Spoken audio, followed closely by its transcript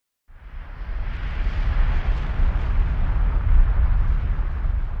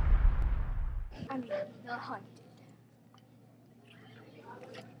the hunted.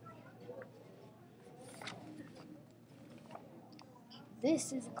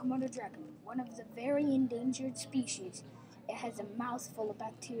 This is a Komodo dragon, one of the very endangered species. It has a mouthful of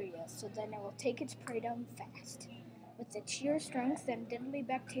bacteria, so then it will take its prey down fast. With its sheer strength and deadly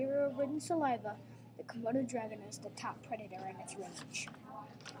bacteria-ridden saliva, the Komodo dragon is the top predator in its range.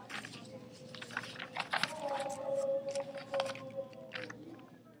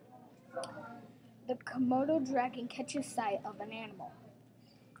 The Komodo dragon catches sight of an animal.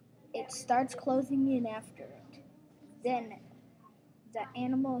 It starts closing in after it. Then the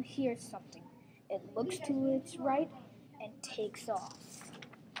animal hears something. It looks to its right and takes off.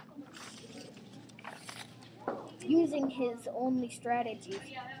 Using his only strategy,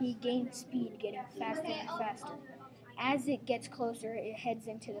 he gains speed, getting faster and faster. As it gets closer, it heads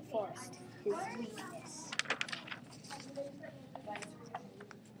into the forest, his weakness.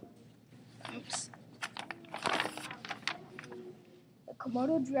 Oops. The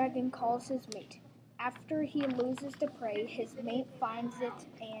Komodo dragon calls his mate. After he loses the prey, his mate finds it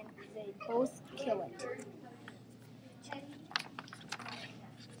and they both kill it.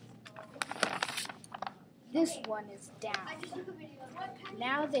 This one is down.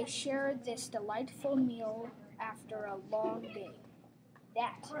 Now they share this delightful meal after a long day.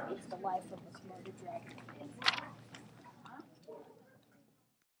 That is the life of the Komodo dragon.